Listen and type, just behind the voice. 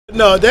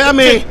No, I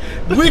mean,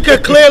 we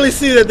could clearly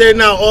see that they're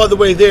not all the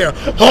way there.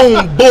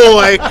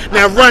 Homeboy,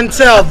 now run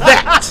tell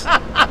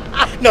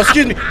that. No,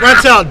 excuse me,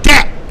 run tell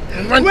that.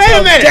 Run Wait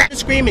tell a minute. that.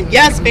 Screaming,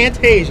 yes,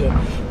 Fantasia.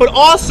 But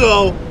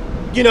also,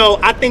 you know,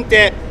 I think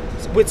that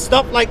with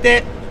stuff like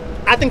that,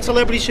 I think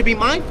celebrities should be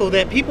mindful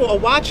that people are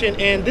watching,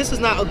 and this is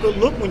not a good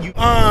look when you.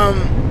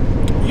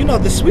 You know,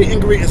 the sweet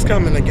and greet is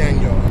coming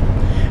again,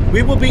 y'all.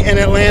 We will be in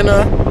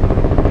Atlanta.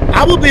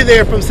 I will be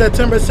there from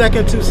September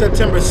 2nd to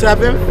September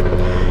 7th.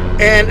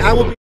 And I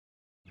will be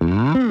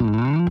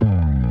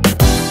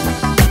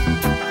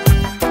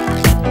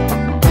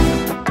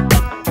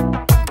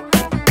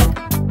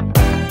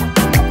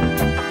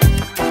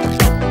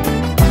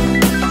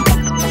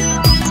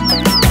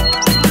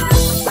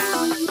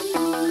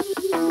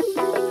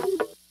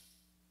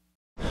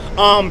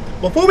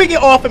before we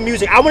get off of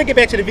music, I want to get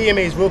back to the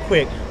VMAs real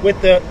quick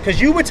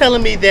because you were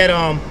telling me that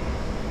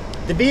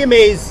the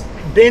VMAs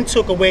then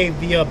took away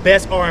the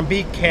best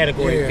R&B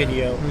category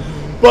video.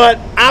 But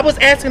I was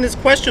asking this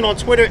question on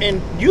Twitter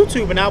and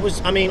YouTube, and on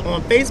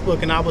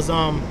Facebook, and I was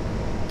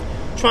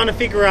trying to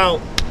figure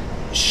out,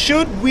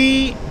 should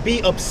we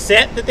be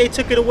upset that they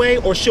took it away,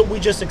 or should we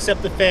just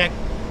accept the fact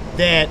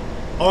that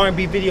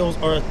R&B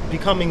videos are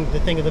becoming the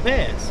thing of the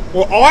past?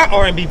 Or are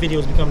R&B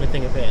videos becoming the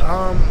thing of the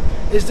past?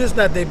 It's just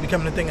that they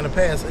become the thing in the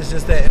past. It's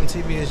just that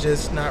MTV is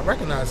just not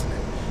recognizing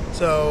it.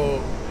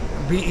 So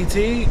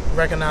BET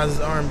recognizes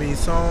R&B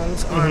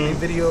songs, R&B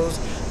videos.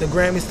 The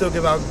Grammys still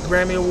give out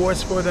Grammy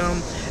awards for them.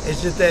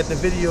 It's just that the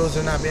videos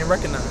are not being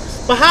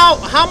recognized. But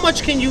how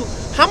much can you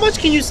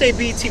say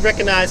BET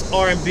recognized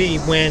R&B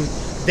when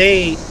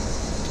they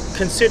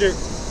consider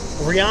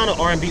Rihanna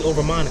R&B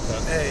over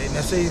Monica? Hey, now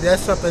see,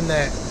 that's something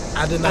that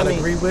I did not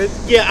agree with.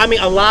 Yeah, I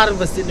mean, a lot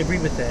of us didn't agree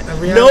with that.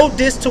 No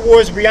diss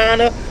towards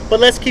Rihanna,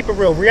 but let's keep it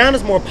real.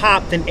 Rihanna's more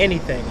pop than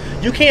anything.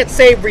 You can't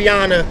say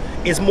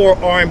Rihanna is more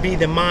R&B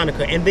than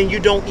Monica, and then you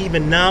don't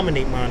even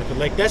nominate Monica.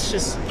 Like, that's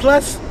just...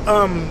 Plus,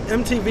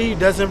 MTV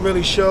doesn't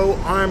really show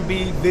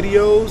R&B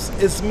videos.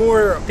 It's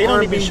more They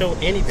don't even show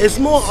anything. It's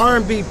more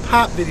R&B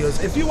pop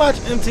videos. If you watch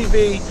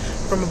MTV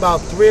from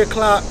about 3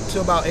 o'clock to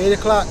about 8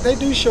 o'clock, they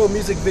do show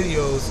music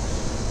videos.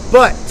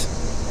 But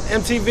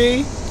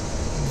MTV...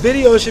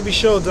 videos should be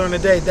shown during the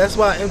day. That's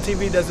why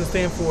MTV doesn't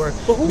stand for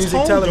music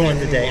television during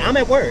the day? I'm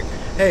at work.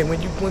 Hey,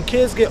 when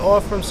kids get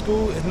off from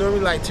school, it's normally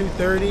like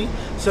 2:30.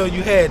 So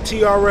you had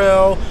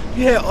TRL,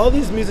 you had all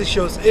these music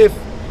shows. If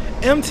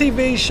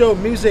MTV showed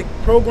music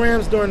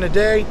programs during the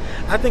day,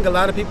 I think a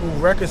lot of people's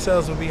record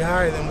sales would be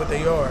higher than what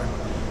they are.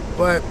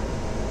 But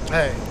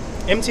hey,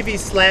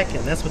 MTV's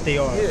slacking. That's what they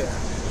are. Yeah,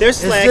 they're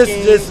slacking.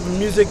 It's just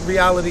music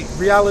reality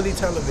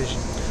television.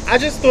 I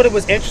just thought it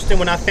was interesting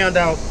when I found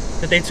out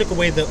that they took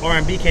away the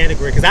R&B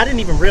category, because I didn't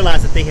even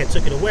realize that they had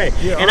took it away.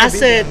 Yeah, and I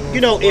said, you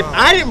know, if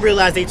I didn't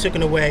realize they took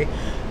it away,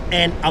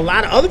 and a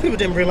lot of other people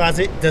didn't realize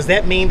it, does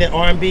that mean that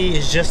R&B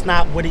is just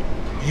not what it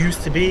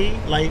used to be?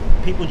 Like,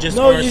 people just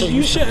are so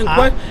you shouldn't.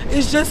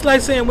 It's just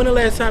like saying, when the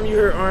last time you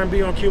heard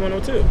R&B on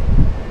Q102?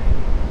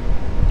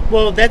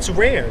 Well, that's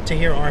rare to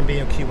hear R&B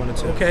on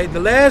Q102. Okay,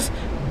 the last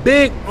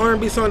big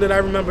R&B song that I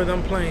remember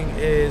them playing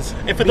is.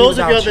 And for those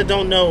of y'all that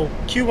don't know,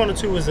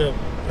 Q102 is a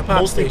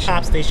mostly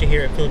pop station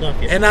here in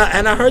Philadelphia. And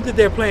I heard that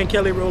they're playing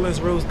Kelly Rowland's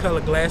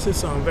Rose-Colored Glasses,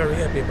 so I'm very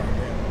happy about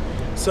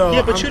that. So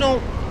yeah, but you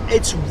don't.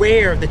 It's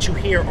rare that you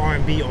hear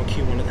R&B on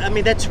Q102. I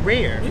mean, that's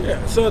rare.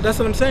 Yeah, so that's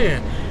what I'm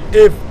saying.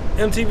 If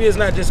MTV is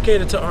not just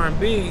catered to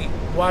R&B,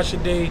 why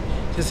should they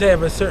just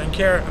have a certain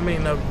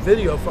a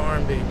video for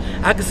R&B?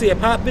 I can see a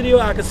pop video,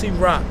 I can see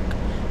rock,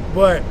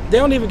 but they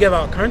don't even give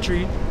out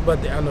country.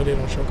 But I know they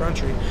don't show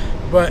country.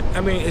 But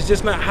I mean, it's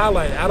just not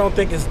highlighted. I don't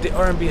think the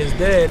R&B is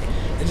dead.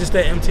 It's just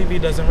that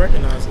MTV doesn't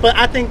recognize it.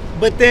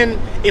 But then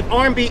if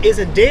R&B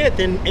isn't dead,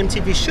 then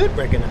MTV should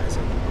recognize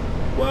it.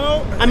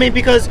 Well, I mean,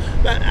 because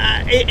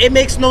it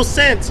makes no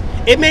sense.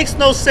 It makes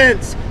no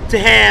sense to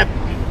have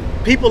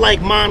people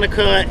like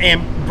Monica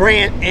and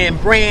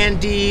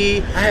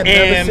Brandy. I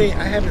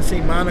haven't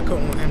seen Monica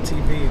on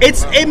MTV.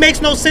 It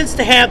makes no sense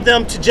to have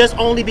them to just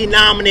only be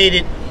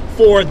nominated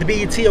for the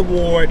BET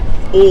Award,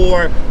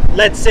 or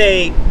let's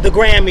say the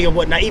Grammy or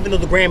whatnot, even though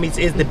the Grammys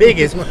is the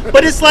biggest.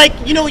 But it's like,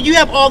 you know, you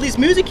have all these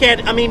music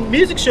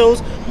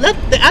shows.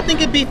 I think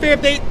it'd be fair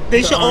if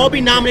they should all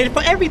be nominated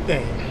for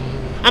everything.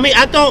 I mean,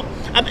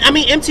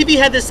 MTV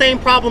had the same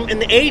problem in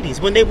the 80s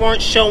when they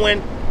weren't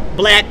showing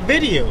black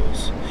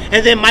videos.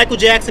 And then Michael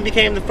Jackson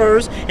became the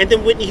first, and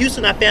then Whitney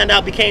Houston, I found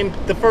out, became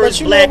the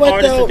first black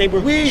artist that they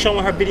were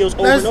showing her videos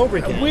over and over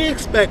again. We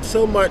expect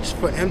so much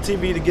for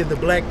MTV to give the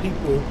black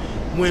people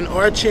when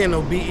our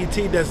channel, BET,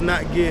 does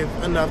not give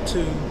enough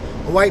to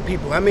white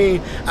people. I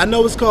mean, I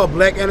know it's called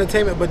black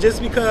entertainment, but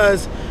just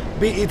because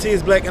BET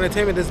is black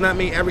entertainment does not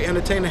mean every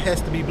entertainer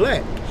has to be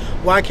black.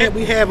 Why can't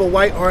we have a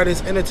white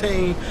artist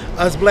entertain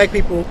us black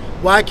people?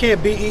 Why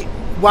can't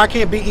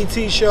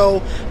BET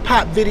show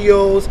pop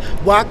videos?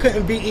 Why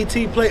couldn't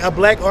BET play a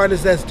black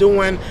artist that's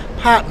doing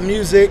pop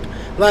music?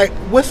 Like,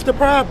 what's the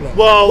problem?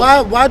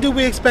 Well, why do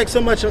we expect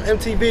so much from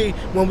MTV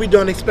when we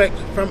don't expect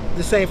from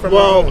the same from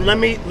our own? let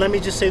me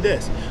just say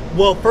this.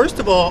 Well, first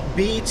of all,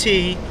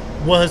 BET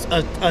was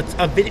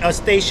a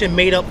station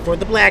made up for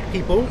the black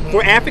people,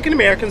 for African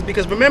Americans,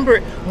 because remember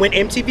when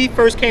MTV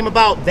first came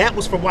about, that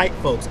was for white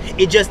folks.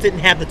 It just didn't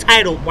have the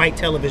title white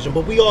television,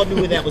 but we all knew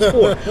what that was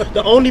for.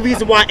 The only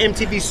reason why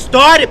MTV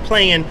started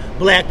playing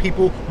black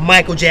people,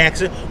 Michael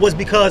Jackson, was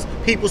because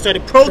people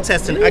started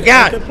protesting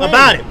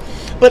about it.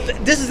 But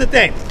this is the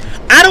thing.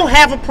 I don't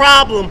have a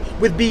problem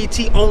with BET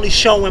only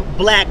showing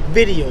black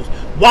videos.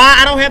 Why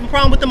I don't have a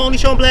problem with them only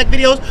showing black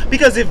videos?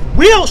 Because if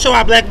we don't show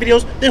our black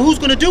videos, then who's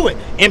gonna do it?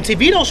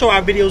 MTV don't show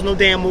our videos no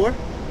damn more.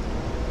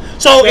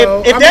 So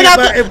if they're not,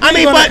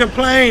 but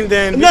complain,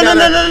 then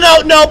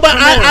no. But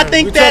I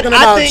think that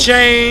I think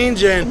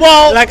change and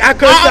like I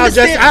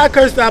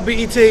cursed out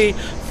BET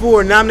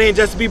for nominating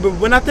Justin Bieber.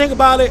 When I think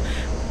about it,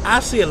 I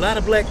see a lot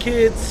of black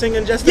kids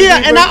singing Justin Bieber.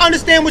 Yeah, and I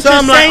understand what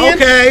you're saying. Like,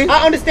 okay.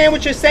 I understand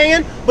what you're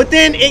saying, but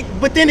then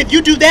if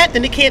you do that,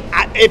 then it can't.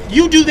 If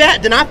you do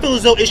that, then I feel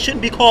as though it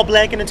shouldn't be called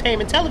black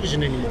entertainment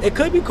television anymore. It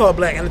could be called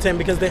black entertainment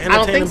because they're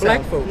entertaining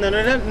black folks. No. No.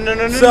 I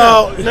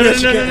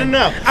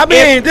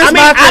mean,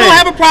 I don't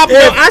have a problem.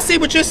 I see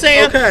what you're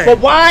saying, but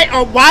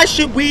why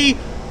should we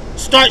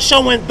start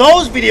showing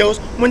those videos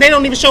when they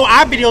don't even show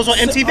our videos on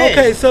MTV?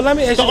 Okay, so let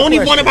me ask you the only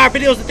one of our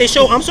videos that they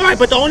show, I'm sorry,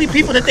 but the only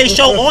people that they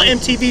show on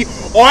MTV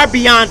are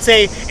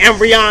Beyonce and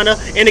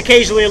Rihanna and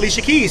occasionally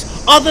Alicia Keys.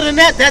 Other than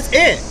that, that's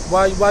it.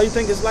 Why you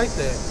think it's like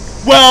that?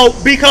 Well,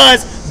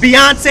 because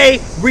Beyonce,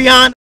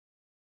 Rihanna.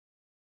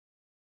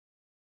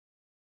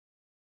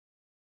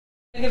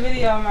 Take a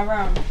video in my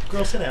room.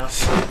 Girl, sit down.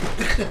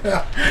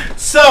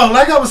 So,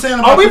 like I was saying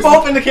about are we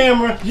both in the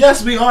camera?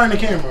 Yes, we are in the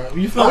camera.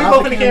 You feel are we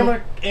both in the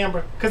camera,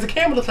 Amber? Because the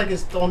camera looks like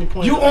it's the only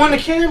point. You on the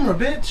camera,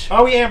 bitch.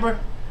 Are we, Amber?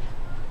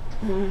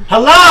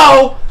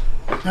 Hello?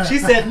 She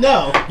said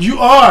no. You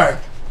are.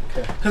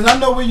 Because I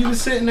know where you were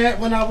sitting at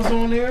when I was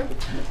on there.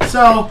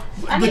 So,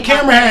 the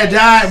camera had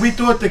died. We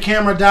thought the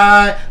camera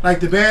died, like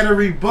the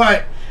battery,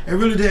 but it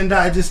really didn't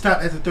die. It just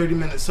stopped after 30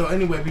 minutes. So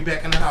anyway, we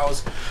back in the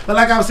house. But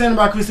like I was saying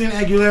about Christina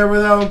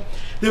Aguilera, though,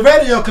 the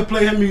radio could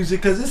play her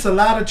music because it's a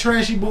lot of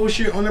trashy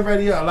bullshit on the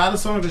radio. A lot of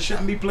songs that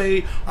shouldn't be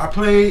played are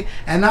played.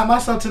 And Not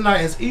Myself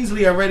Tonight is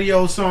easily a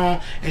radio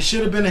song. It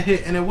should have been a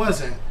hit, and it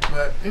wasn't.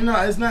 But, you know,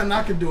 it's nothing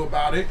I can do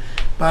about it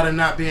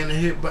not being a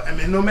hit. But, I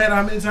mean, no matter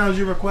how many times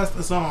you request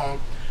a song,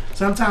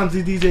 sometimes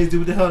these DJs do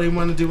what the hell they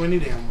want to do any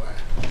damn way.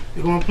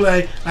 They're going to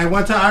play. Like,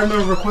 one time I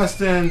remember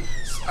requesting...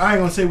 I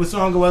ain't gonna say what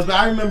song it was, but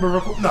I remember.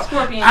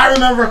 Skorpion. I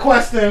remember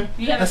requesting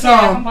a song.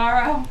 I can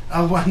borrow?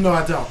 No,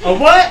 I don't. A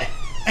what?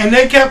 And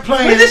they kept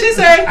playing. What did she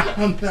say? I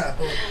don't know.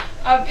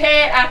 A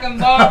pad I can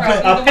borrow.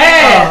 A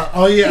pad.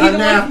 Oh yeah, I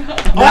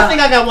think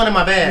I got one in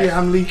my bag. Yeah,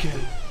 I'm leaking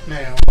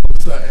now,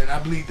 so, and I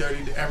bleed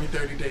every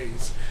 30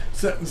 days.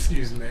 So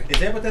excuse me. Is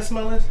that what that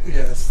smell is?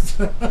 Yes.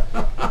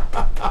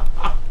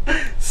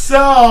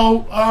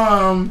 So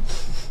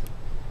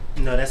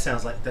No, that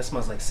smells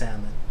like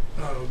salmon.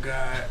 Oh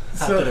God! I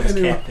thought it was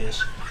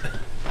catfish.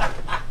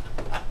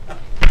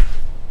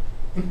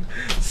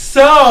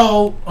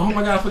 So, oh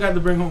my God, I forgot to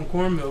bring home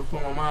cornmeal for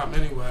my mom.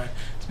 Anyway,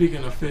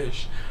 speaking of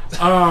fish,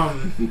 how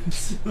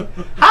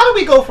do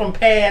we go from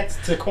pads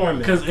to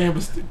cornmeal?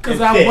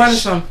 Because I wanted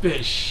some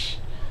fish,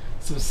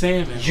 some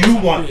salmon. You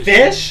want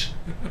fish?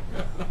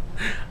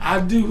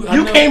 I do.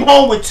 You came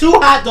home with 2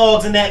 hot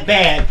dogs in that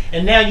bag,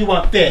 and now you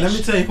want fish. Let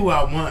me tell you who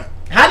I want.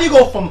 How do you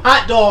go from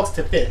hot dogs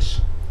to fish?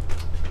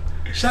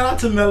 Shout out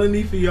to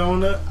Melanie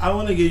Fiona. I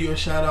want to give you a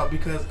shout out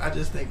because I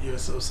just think you're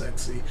so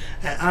sexy.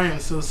 And I am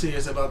so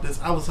serious about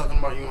this. I was talking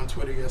about you on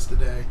Twitter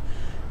yesterday.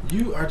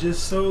 You are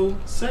just so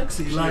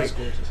sexy. She like, is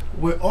gorgeous.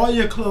 With all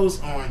your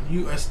clothes on,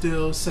 you are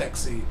still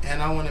sexy.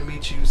 And I want to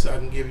meet you so I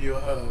can give you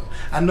a hug.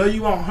 I know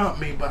you won't hump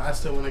me, but I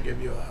still want to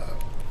give you a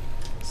hug.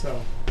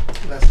 So,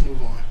 let's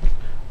move on.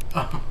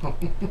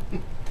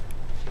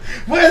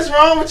 What is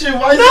wrong with you?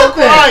 Why are you so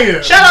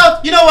quiet? Shout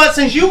out, you know what?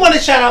 Since you want to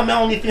shout out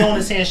Melanie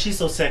Fiona saying she's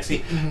so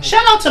sexy,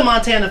 shout out to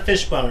Montana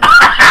Fishburne,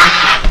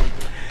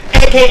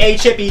 aka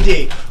Chippy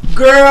D.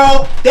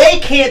 Girl, they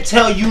can't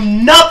tell you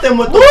nothing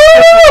with the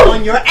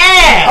on your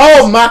ass.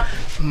 Oh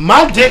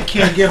my dick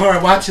can't get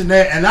hard watching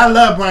that, and I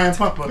love Brian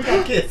Pumper. We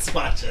got kids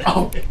watching.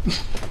 Oh.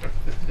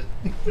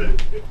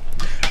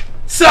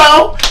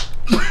 So.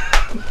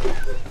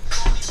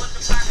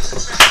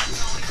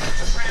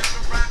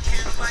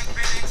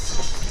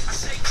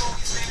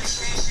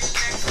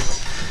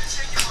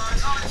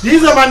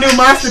 These are my new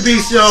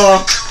masterpieces,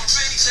 y'all.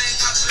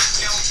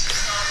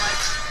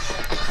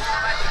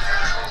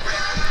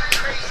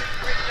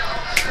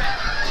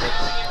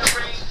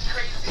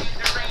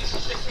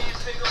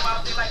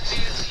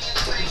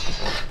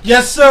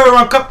 Yes, sir.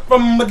 I'm cut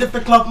from a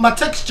different club. My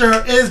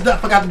texture is I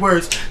forgot the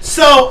words.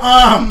 So,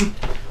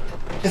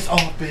 it's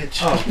all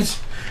bitch. Oh.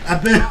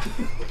 I've been.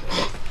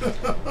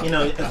 You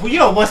know,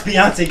 once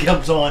Beyonce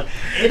comes on,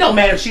 it don't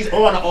matter if she's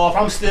on or off.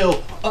 I'm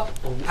still.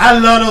 I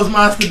love those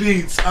monster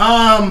beats.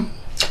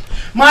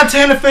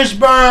 Montana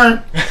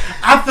Fishburne.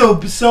 I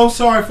feel so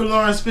sorry for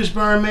Lawrence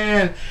Fishburne,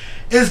 man.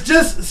 It's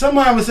just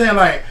somebody was saying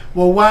like,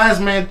 well, why is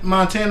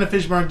Montana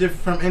Fishburne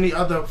different from any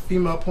other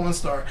female porn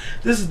star?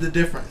 This is the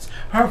difference.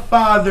 Her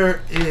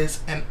father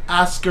is an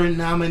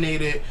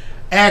Oscar-nominated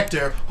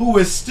actor who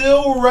is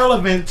still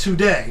relevant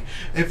today.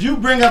 If you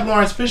bring up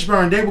Lawrence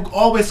Fishburne, they will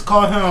always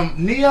call him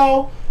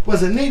Neo.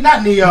 Was it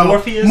not Neo?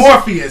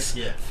 Morpheus.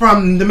 Yeah.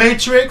 From The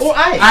Matrix. Or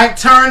Ike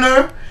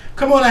Turner.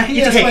 Come on, now, he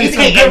has played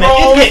some good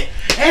roles.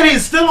 And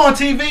he's still on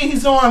TV.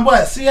 He's on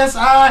what?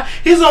 CSI.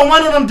 He's on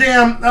one of them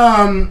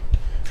damn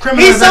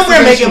criminal He's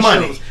somewhere making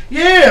money.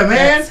 Yeah,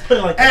 man.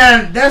 Like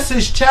and that's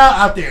his child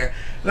out there.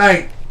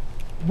 Like,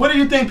 what do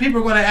you think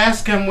people are going to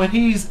ask him when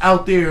he's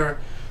out there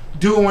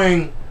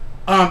doing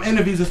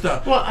interviews and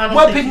stuff?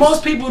 Well,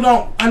 Most people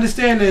don't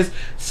understand is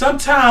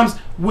sometimes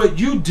what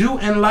you do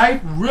in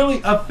life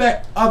really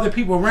affect other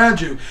people around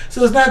you.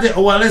 So it's not that,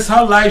 oh, well, it's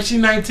her life, she's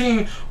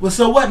 19. Well,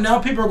 so what? Now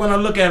people are going to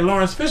look at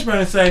Lawrence Fishburne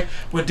and say,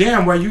 well,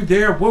 damn, were you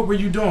there? What were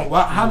you doing?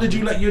 How did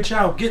you let your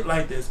child get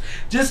like this?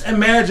 Just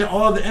imagine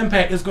all the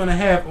impact it's going to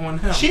have on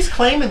him. She's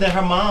claiming that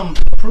her mom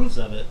approves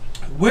of it.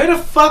 Where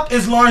the fuck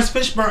is Lawrence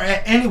Fishburne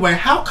at anyway?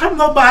 How come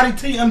nobody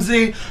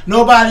TMZ,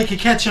 nobody can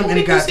catch him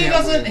any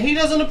goddamn way? He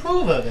doesn't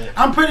approve of it.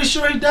 I'm pretty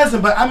sure he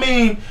doesn't, but I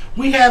mean,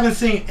 we haven't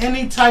seen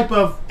any type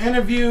of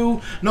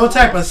interview, no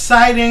type of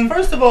sighting.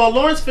 First of all,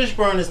 Lawrence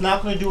Fishburne is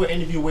not going to do an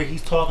interview where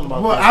he's talking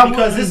about this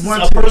because this is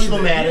a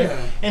personal matter,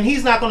 and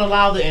he's not going to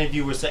allow the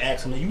interviewers to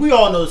ask him. We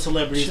all know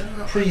celebrities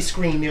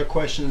pre-screen their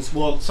questions.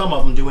 Well, some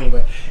of them do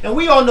anyway, and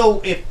we all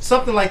know if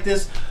something like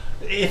this.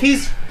 If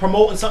he's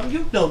promoting something,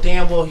 you know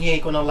damn well he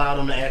ain't going to allow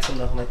them to ask him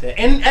nothing like that.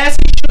 And as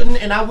he shouldn't,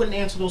 and I wouldn't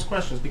answer those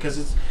questions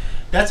because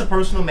that's a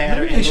personal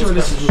matter. Make sure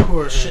this is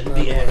recording. Shouldn't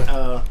be at.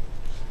 Yeah,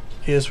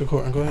 it's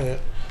recording. Go ahead.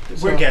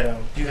 We're ghetto.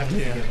 You have to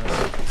forgive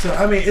us. So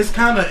I mean, it's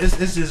kind of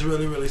it's just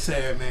really really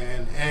sad,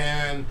 man.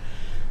 And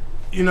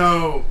you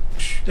know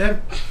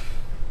that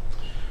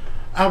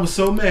I was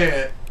so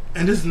mad,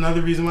 and this is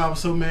another reason why I was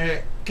so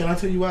mad. Can I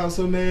tell you why I was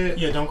so mad?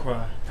 Yeah, don't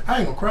cry. I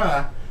ain't gonna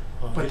cry,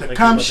 but the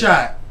cum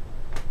shot.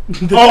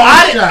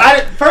 I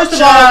didn't. First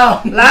of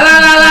all, la la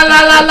la la la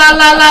la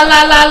la la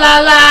la la la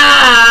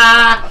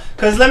la.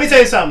 Because let me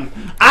tell you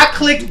something. I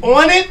clicked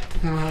on it,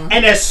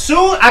 and as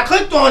soon I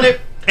clicked on it,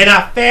 and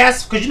I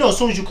fast because as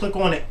soon as you click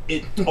on it,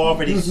 it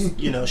already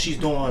she's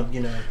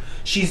doing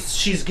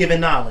she's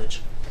giving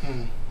knowledge.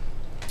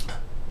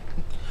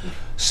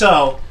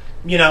 So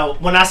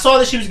when I saw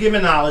that she was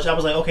giving knowledge, I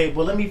was like, okay,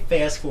 well let me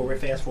fast forward,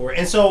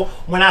 and so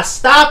when I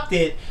stopped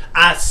it,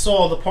 I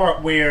saw the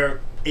part where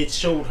it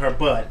showed her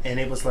butt, and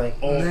it was like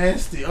all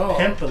nasty,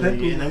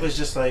 pimply, and it was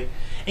just like,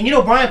 and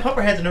Brian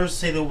Pumper had the nerve to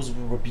say those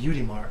were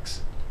beauty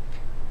marks.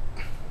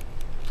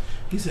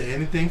 He said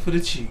anything for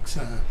the cheeks,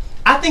 huh?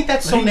 I think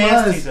that's so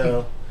nasty,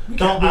 though. I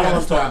don't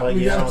want to talk about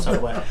it. Yeah, I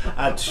don't want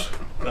to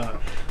talk about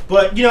it.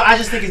 But I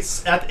just think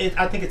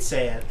I think it's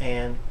sad,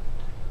 and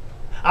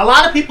a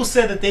lot of people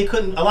said that they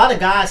couldn't. A lot of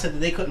guys said that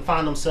they couldn't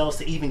find themselves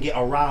to even get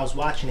aroused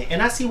watching it,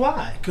 and I see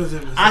why. Because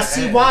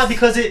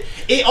it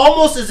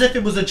almost as if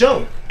it was a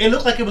joke. It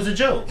looked like it was a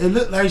joke. It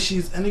looked like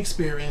she's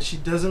inexperienced. She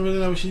doesn't really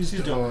know what she's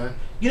doing.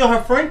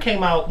 Her friend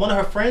came out. One of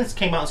her friends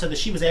came out and said that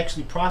she was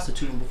actually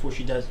prostituting before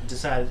she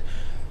decided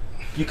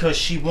because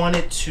she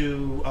wanted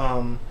to.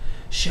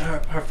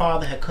 Her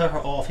father had cut her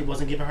off. He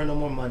wasn't giving her no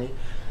more money,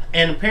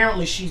 and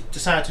apparently she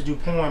decided to do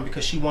porn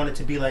because she wanted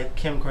to be like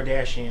Kim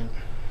Kardashian.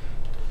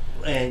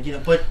 And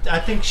but I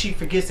think she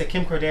forgets that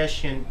Kim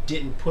Kardashian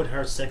didn't put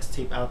her sex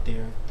tape out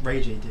there. Ray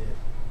J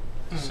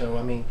did. So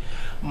I mean,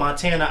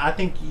 Montana, I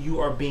think you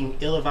are being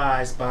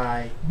ill-advised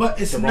by. But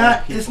it's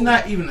not. It's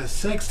not even a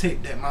sex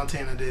tape that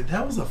Montana did.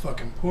 That was a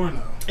fucking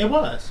porno. It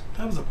was.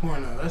 That was a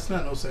porno. That's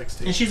not no sex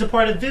tape. And she's a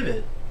part of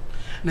Vivid.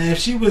 Now, if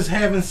she was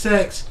having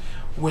sex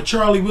with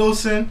Charlie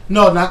Wilson,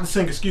 no, not the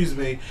singer. Excuse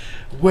me.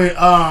 With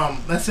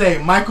let's say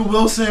Michael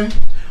Wilson.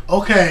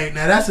 Okay,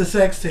 now that's a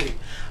sex tape.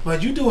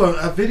 But you do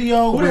a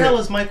video. Who the hell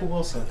is Michael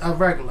Wilson? A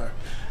regular.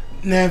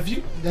 Now,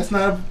 that's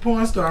not a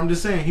porn star. I'm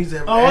just saying he's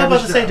a. Oh, I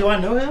was about to say, do I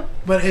know him?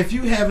 But if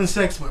you having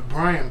sex with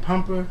Brian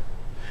Pumper,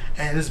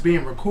 and it's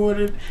being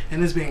recorded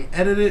and it's being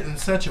edited in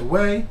such a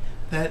way,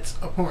 that's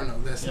a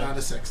porno. That's not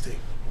a sex tape.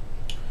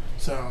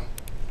 So,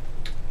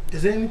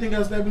 is there anything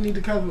else that we need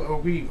to cover, or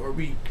we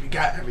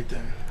got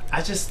everything?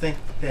 I just think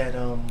that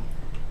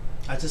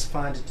I just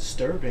find it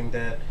disturbing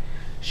that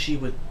she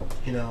would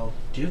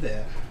do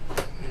that.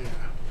 Yeah.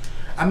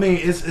 I mean,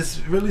 it's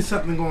really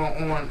something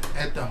going on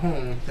at the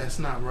home that's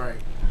not right.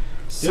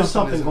 There's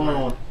something going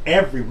on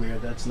everywhere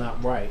that's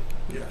not right.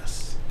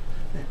 Yes.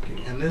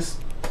 Okay. And this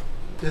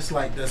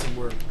light doesn't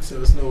work, so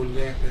there's no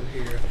lamp in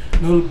here,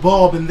 no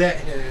bulb in that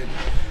head.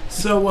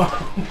 So,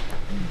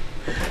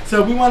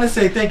 so we want to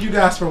say thank you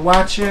guys for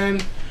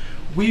watching.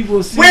 We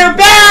will see. We're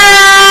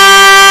back.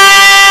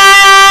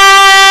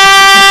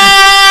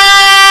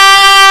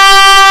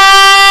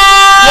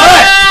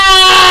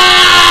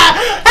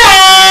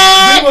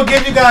 We'll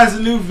give you guys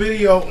a new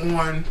video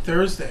on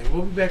Thursday.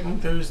 We'll be back on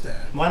Thursday.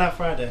 Why not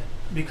Friday?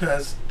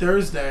 Because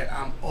Thursday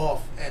I'm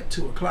off at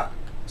 2:00. o'clock.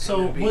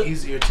 So it'll be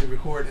easier to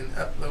record and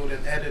upload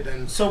and edit.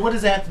 And so what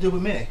does that have to do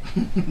with me?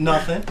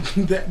 Nothing.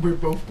 That we're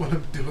both going to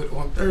do it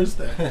on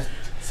Thursday.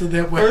 So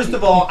that way. First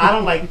of all, I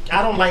don't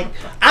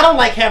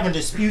like having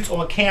disputes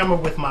on camera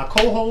with my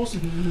co-host.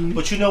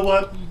 But you know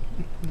what?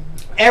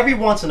 Every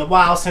once in a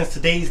while, since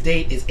today's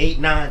date is 8,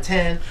 9,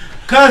 10,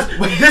 because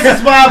this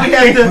is why we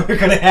have to. We're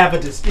gonna have a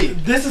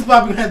dispute. This is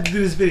why we have to do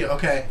this video.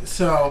 Okay,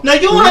 so now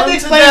you don't have to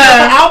explain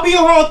that. I'll be here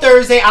on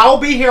Thursday. I'll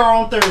be here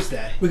on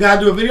Thursday. We gotta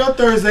do a video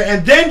Thursday,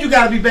 and then you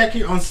gotta be back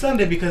here on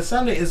Sunday because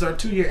Sunday is our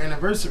 2-year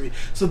anniversary.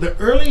 So the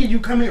earlier you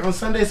come here on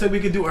Sunday, so we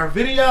can do our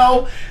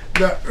video,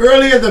 the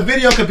earlier the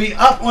video could be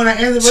up on our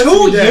anniversary.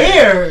 2 day.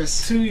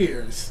 years. 2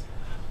 years.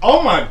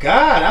 Oh my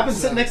God! I've been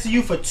sitting next to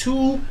you for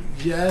 2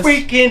 yes.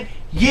 freaking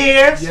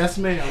years. Yes,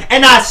 ma'am.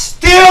 And I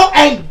still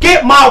ain't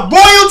get my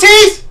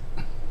royalties.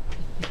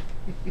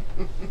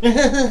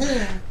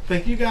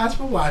 Thank you guys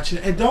for watching,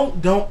 and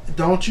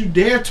don't you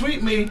dare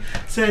tweet me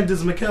saying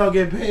does Makael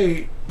get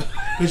paid?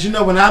 Because you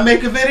know when I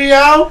make a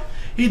video,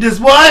 he does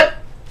what?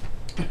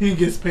 He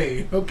gets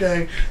paid.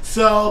 Okay,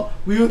 so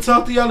we will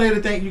talk to y'all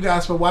later. Thank you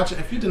guys for watching.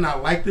 If you did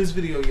not like this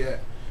video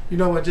yet, you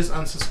know what? Just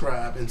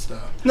unsubscribe and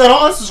stuff. No,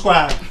 don't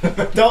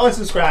unsubscribe. Don't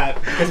unsubscribe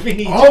because we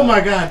need. Oh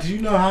my God! Do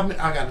you know how many?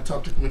 I got to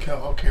talk to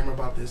Makael off camera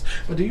about this.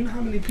 But do you know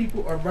how many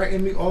people are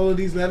writing me all of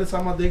these letters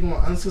talking about they gonna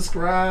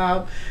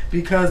unsubscribe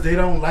because they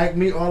don't like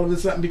me all of a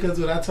sudden because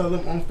of what I tell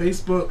them on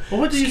Facebook? Well,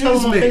 what do you tell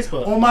them on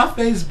Facebook? On my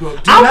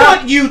Facebook. I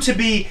want you to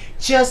be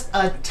just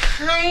a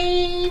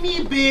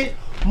tiny bit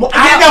more.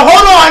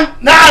 Hold on.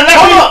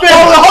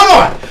 Hold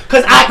on.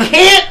 Because I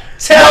can't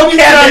tell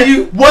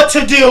Kevin what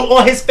to do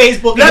on his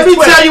Facebook. Let me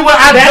tell you what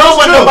I don't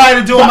want nobody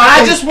to do on my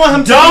Facebook. I just want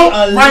him to don't be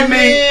a write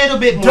little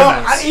bit more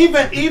nice.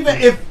 Even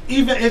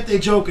if they're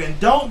joking,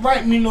 don't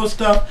write me no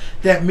stuff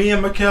that me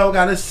and Makael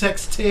got a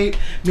sex tape.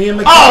 Me and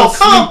Makael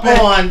sleeping.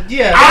 Come on.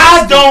 Yeah.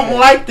 I don't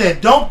like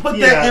that. Don't put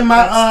that in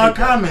my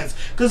comments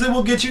because it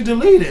will get you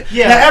deleted.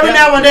 Yeah. Now every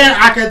now and then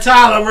I can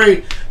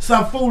tolerate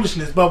some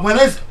foolishness, but when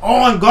it's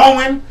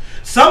ongoing,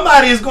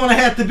 somebody is going to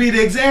have to be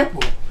the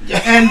example.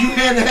 And you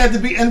had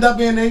to end up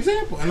being the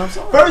example, and I'm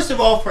sorry. First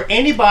of all, for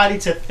anybody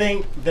to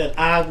think that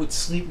I would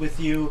sleep with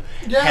you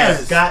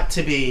has got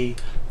to be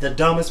the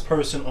dumbest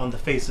person on the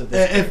face of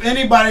this earth. If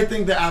anybody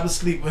think that I would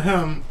sleep with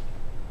him,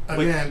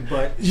 again,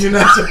 but you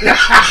know,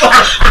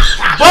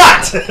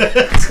 but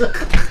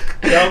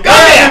go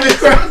ahead.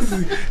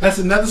 That's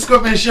another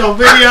Skorpion Show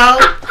video.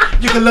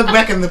 You can look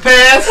back in the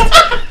past,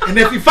 and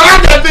if you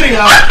find that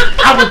video,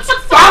 I will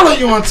follow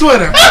you on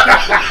Twitter.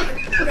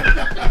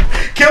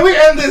 Can we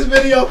end this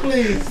video,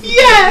 please?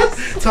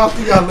 Yes. Talk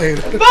to y'all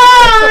later.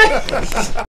 Bye.